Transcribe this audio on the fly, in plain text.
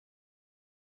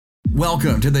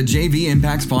Welcome to the JV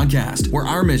Impacts Podcast, where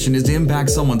our mission is to impact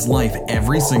someone's life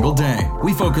every single day.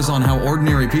 We focus on how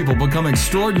ordinary people become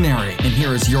extraordinary. And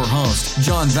here is your host,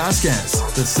 John Vasquez,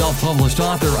 the self-published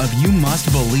author of You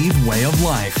Must Believe Way of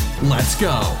Life. Let's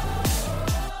go.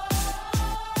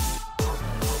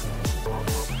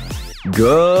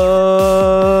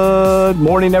 Good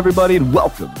morning, everybody, and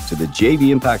welcome to the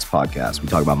JV Impacts Podcast. We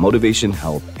talk about motivation,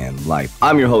 health, and life.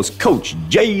 I'm your host, Coach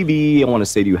JV. I want to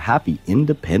say to you, happy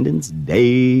Independence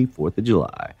Day, 4th of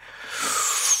July.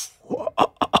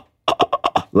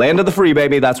 Land of the free,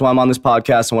 baby. That's why I'm on this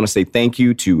podcast. I want to say thank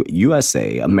you to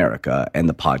USA, America, and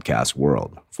the podcast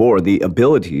world for the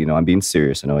ability. I'm being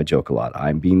serious. I know I joke a lot.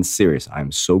 I'm being serious.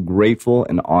 I'm so grateful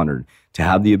and honored to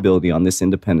have the ability on this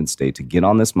Independence Day to get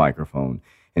on this microphone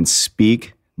and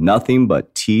speak nothing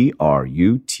but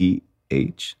T-R-U-T-H.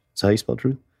 Is that how you spell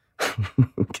truth?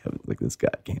 Kevin, look at this guy.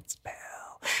 I can't spell.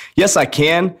 Yes, I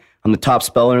can. I'm the top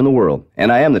speller in the world,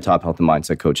 and I am the top health and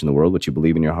mindset coach in the world. What you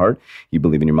believe in your heart, you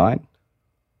believe in your mind.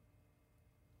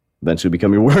 Eventually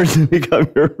become your words and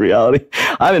become your reality.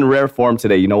 I'm in rare form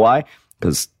today. You know why?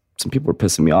 Because some people are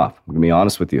pissing me off. I'm going to be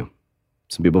honest with you.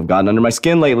 Some people have gotten under my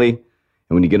skin lately.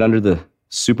 And when you get under the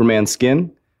Superman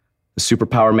skin, the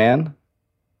superpower man,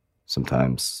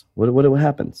 sometimes, what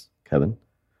happens, Kevin?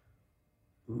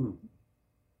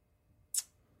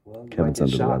 Well, Kevin's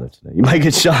under the weather today. You might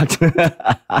get shocked.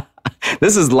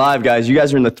 This is live, guys. You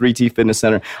guys are in the 3T Fitness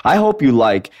Center. I hope you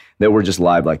like that we're just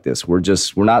live like this. We're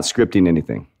not scripting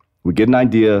anything. We get an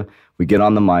idea, we get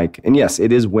on the mic, and yes,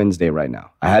 it is Wednesday right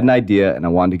now. I had an idea, and I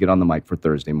wanted to get on the mic for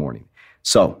Thursday morning.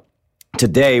 So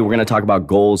today, we're going to talk about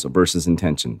goals versus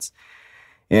intentions.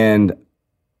 And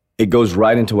it goes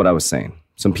right into what I was saying.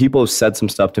 Some people have said some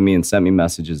stuff to me and sent me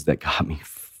messages that got me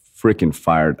freaking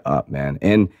fired up, man.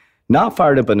 And not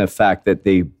fired up in the fact that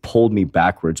they pulled me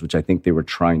backwards, which I think they were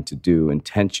trying to do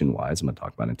intention-wise. I'm going to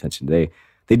talk about intention today.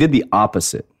 They did the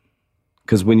opposite.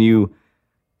 Because when you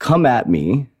come at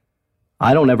me,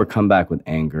 I don't ever come back with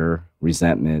anger,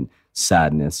 resentment,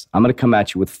 sadness. I'm going to come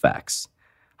at you with facts.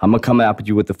 I'm going to come at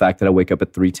you with the fact that I wake up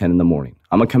at 3:10 in the morning.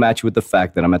 I'm going to come at you with the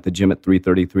fact that I'm at the gym at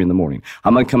 3:33 in the morning.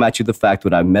 I'm going to come at you with the fact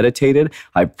that I've meditated,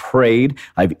 I've prayed,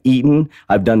 I've eaten,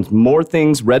 I've done more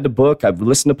things, read the book, I've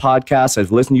listened to podcasts,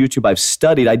 I've listened to YouTube, I've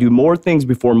studied. I do more things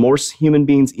before most human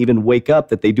beings even wake up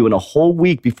that they do in a whole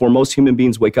week before most human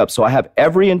beings wake up. So I have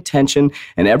every intention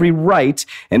and every right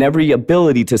and every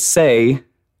ability to say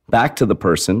back to the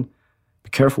person, be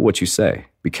careful what you say.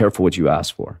 Be careful what you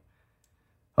ask for.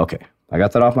 Okay. I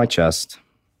got that off my chest,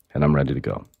 and I'm ready to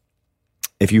go.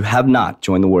 If you have not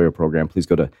joined the Warrior Program, please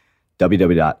go to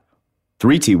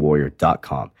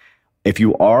www.3twarrior.com. If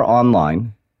you are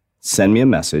online, send me a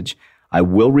message. I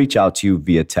will reach out to you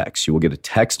via text. You will get a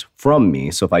text from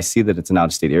me. So if I see that it's an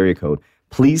out-of-state area code,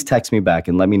 please text me back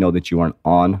and let me know that you are an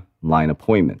online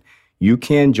appointment. You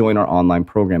can join our online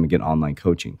program and get online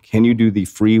coaching. Can you do the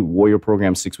free Warrior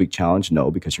Program 6-week challenge? No,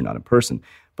 because you're not in person.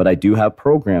 But I do have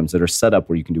programs that are set up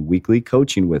where you can do weekly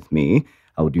coaching with me.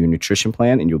 I will do your nutrition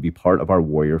plan, and you'll be part of our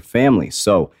Warrior family.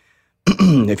 So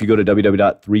if you go to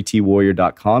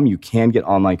www.3twarrior.com, you can get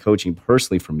online coaching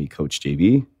personally from me, Coach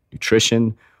JV,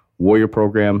 nutrition, Warrior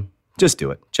Program. Just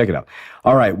do it. Check it out.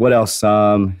 All right, what else? Is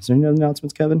there any other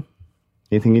announcements, Kevin?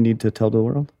 Anything you need to tell the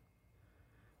world?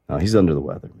 No, he's under the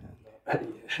weather, man.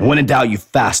 And when in doubt, you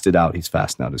fast it out. He's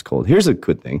fasting out his cold. Here's a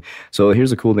good thing. So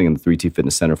here's a cool thing in the 3T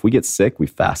Fitness Center. If we get sick, we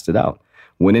fast it out.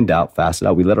 When in doubt, fast it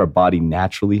out. We let our body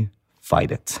naturally fight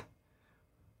it.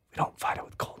 We don't fight it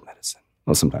with cold medicine.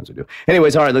 Well, sometimes we do.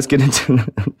 Anyways, all right, let's get into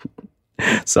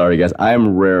Sorry, guys. I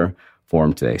am rare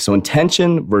form today. So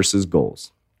intention versus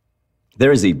goals.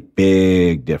 There is a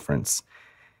big difference.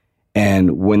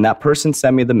 And when that person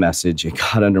sent me the message, it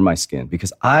got under my skin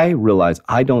because I realized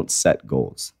I don't set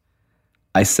goals.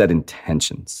 I set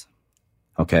intentions,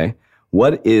 okay?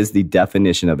 What is the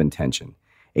definition of intention?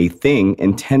 A thing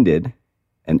intended,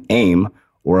 an aim,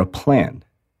 or a plan.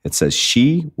 It says,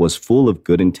 she was full of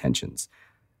good intentions.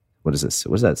 What is this?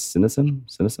 What is that? Cynicism?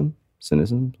 What is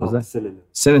that?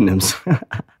 Synonyms.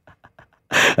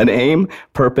 An aim,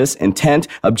 purpose, intent,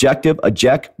 objective,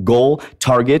 object, goal,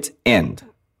 target, end.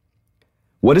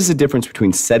 What is the difference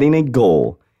between setting a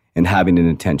goal and having an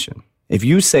intention? If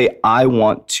you say, I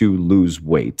want to lose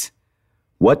weight,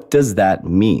 what does that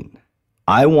mean?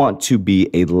 I want to be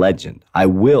a legend. I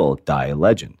will die a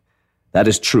legend. That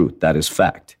is truth. That is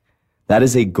fact. That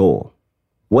is a goal.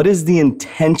 What is the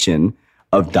intention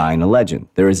of dying a legend?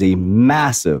 There is a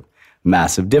massive,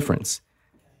 massive difference.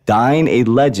 Dying a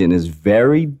legend is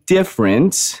very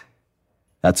different.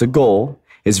 That's a goal.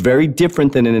 It's very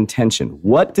different than an intention.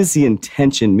 What does the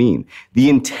intention mean? The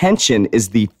intention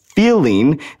is the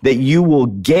feeling that you will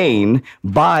gain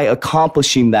by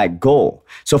accomplishing that goal.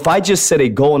 So if I just set a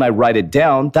goal and I write it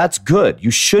down, that's good.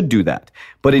 You should do that.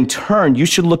 But in turn, you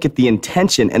should look at the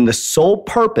intention and the sole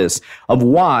purpose of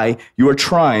why you are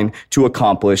trying to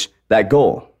accomplish that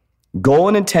goal. Goal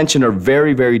and intention are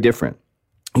very, very different.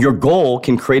 Your goal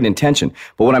can create intention.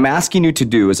 But what I'm asking you to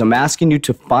do is I'm asking you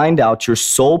to find out your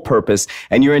sole purpose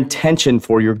and your intention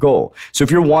for your goal. So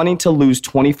if you're wanting to lose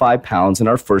 25 pounds in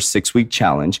our first 6-week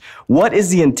challenge, what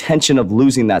is the intention of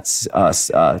losing that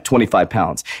 25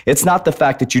 pounds? It's not the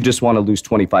fact that you just want to lose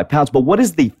 25 pounds, but what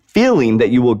is the feeling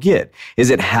that you will get? Is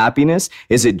it happiness?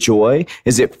 Is it joy?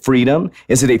 Is it freedom?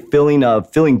 Is it a feeling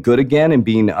of feeling good again and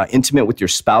being intimate with your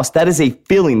spouse? That is a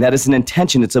feeling. That is an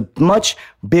intention. It's a much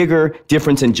bigger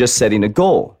difference than just setting a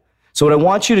goal. So what I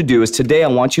want you to do is today I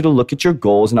want you to look at your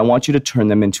goals and I want you to turn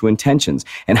them into intentions.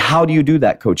 And how do you do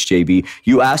that, Coach JV?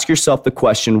 You ask yourself the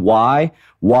question, why?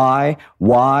 Here's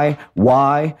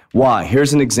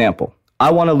an example.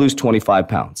 I want to lose 25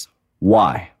 pounds.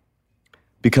 Why?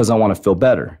 Because I want to feel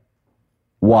better.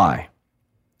 Why?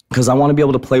 Because I want to be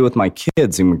able to play with my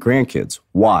kids and my grandkids.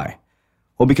 Why?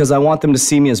 Well, because I want them to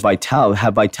see me as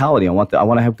have vitality. I want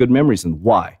to have good memories. And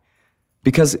why?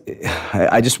 Because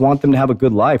I just want them to have a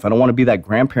good life. I don't want to be that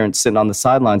grandparent sitting on the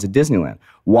sidelines at Disneyland.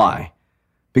 Why?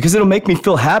 Because it'll make me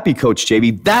feel happy, Coach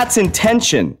JV. That's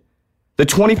intention. The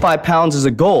 25 pounds is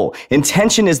a goal.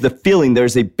 Intention is the feeling.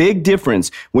 There's a big difference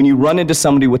when you run into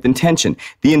somebody with intention.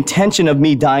 The intention of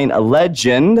me dying a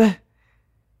legend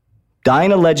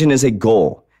is a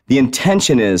goal. The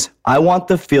intention is I want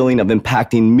the feeling of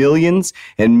impacting millions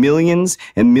and millions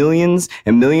and millions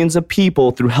and millions of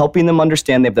people through helping them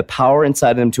understand they have the power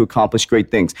inside of them to accomplish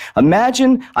great things.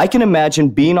 I can imagine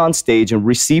being on stage and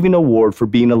receiving an award for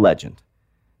being a legend.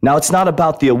 Now, it's not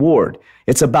about the award.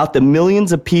 It's about the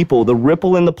millions of people, the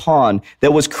ripple in the pond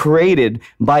that was created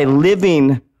by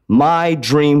living my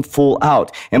dream full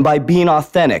out and by being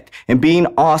authentic and being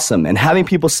awesome and having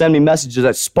people send me messages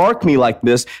that spark me like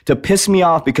this to piss me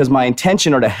off because my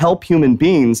intention are to help human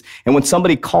beings. And when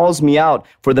somebody calls me out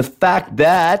for the fact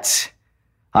that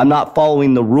I'm not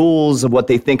following the rules of what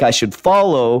they think I should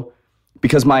follow,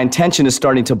 because my intention is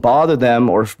starting to bother them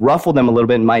or ruffle them a little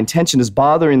bit, and my intention is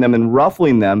bothering them and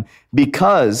ruffling them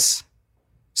because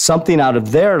something out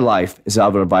of their life is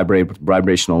out of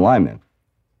vibrational alignment.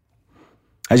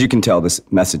 As you can tell, this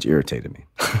message irritated me.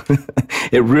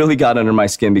 It really got under my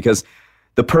skin because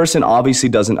the person obviously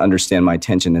doesn't understand my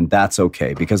intention, and that's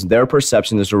okay because their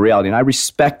perception is a reality, and I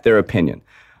respect their opinion.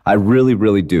 I really,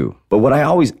 really do. But what I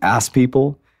always ask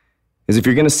people is if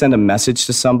you're going to send a message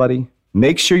to somebody,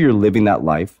 make sure you're living that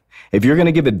life. If you're going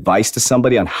to give advice to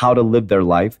somebody on how to live their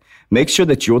life, make sure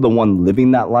that you're the one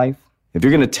living that life. If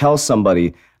you're going to tell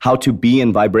somebody how to be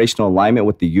in vibrational alignment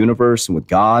with the universe and with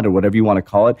God or whatever you want to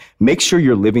call it, make sure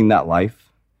you're living that life.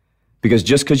 Because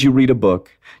just because you read a book,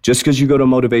 just because you go to a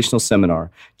motivational seminar,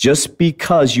 just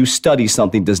because you study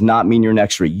something does not mean you're an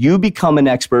expert. You become an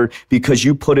expert because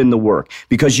you put in the work,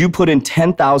 because you put in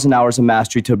 10,000 hours of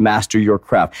mastery to master your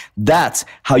craft. That's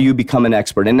how you become an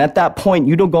expert. And at that point,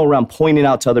 you don't go around pointing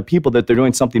out to other people that they're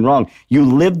doing something wrong. You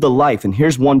live the life. And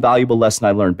here's one valuable lesson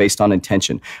I learned based on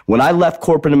intention. When I left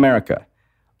corporate America,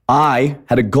 I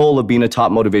had a goal of being a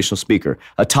top motivational speaker,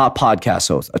 a top podcast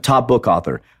host, a top book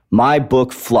author. My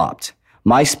book flopped.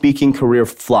 My speaking career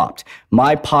flopped.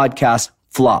 My podcast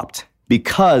flopped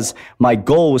because my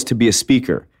goal was to be a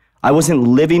speaker. I wasn't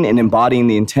living and embodying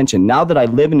the intention. Now that I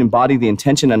live and embody the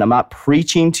intention and I'm not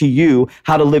preaching to you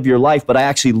how to live your life, but I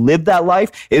actually live that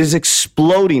life, it is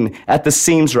exploding at the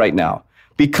seams right now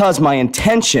because my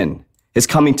intention is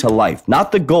coming to life.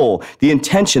 Not the goal, the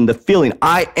intention, the feeling.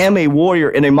 I am a warrior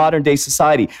in a modern day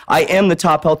society. I am the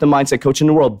top health and mindset coach in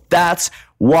the world. That's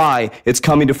why it's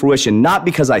coming to fruition. Not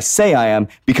because I say I am,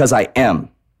 because I am.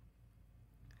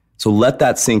 So let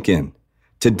that sink in.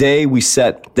 Today we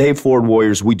set, Dave Ford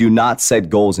Warriors, we do not set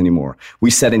goals anymore.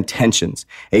 We set intentions.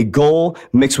 A goal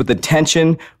mixed with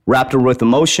intention, wrapped with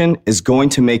emotion, is going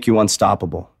to make you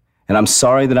unstoppable. And I'm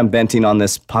sorry that I'm venting on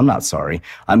this. I'm not sorry.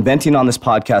 I'm venting on this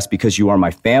podcast because you are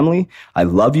my family. I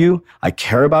love you. I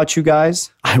care about you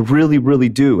guys. I really, really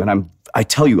do. And I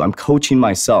tell you, I'm coaching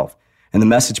myself. And the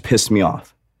message pissed me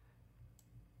off.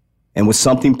 And when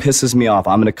something pisses me off,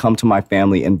 I'm going to come to my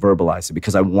family and verbalize it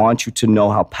because I want you to know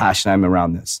how passionate I am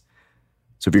around this.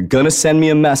 So if you're going to send me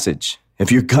a message,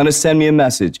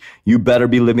 you better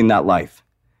be living that life.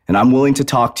 And I'm willing to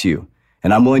talk to you.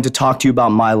 And I'm willing to talk to you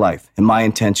about my life and my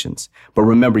intentions. But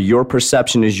remember, your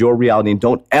perception is your reality, and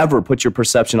don't ever put your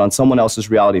perception on someone else's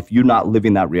reality if you're not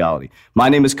living that reality. My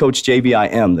name is Coach JV. I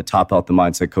am the top health and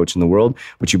mindset coach in the world.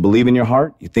 What you believe in your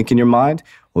heart, you think in your mind,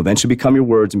 will eventually become your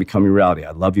words and become your reality.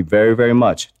 I love you very, very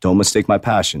much. Don't mistake my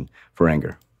passion for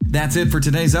anger. That's it for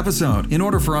today's episode. In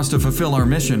order for us to fulfill our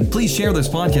mission, please share this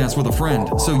podcast with a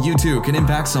friend so you too can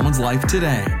impact someone's life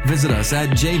today. Visit us at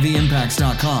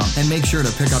jvimpacts.com and make sure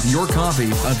to pick up your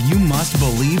copy of You Must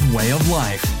Believe Way of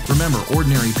Life. Remember,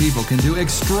 ordinary people can do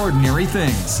extraordinary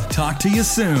things. Talk to you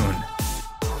soon.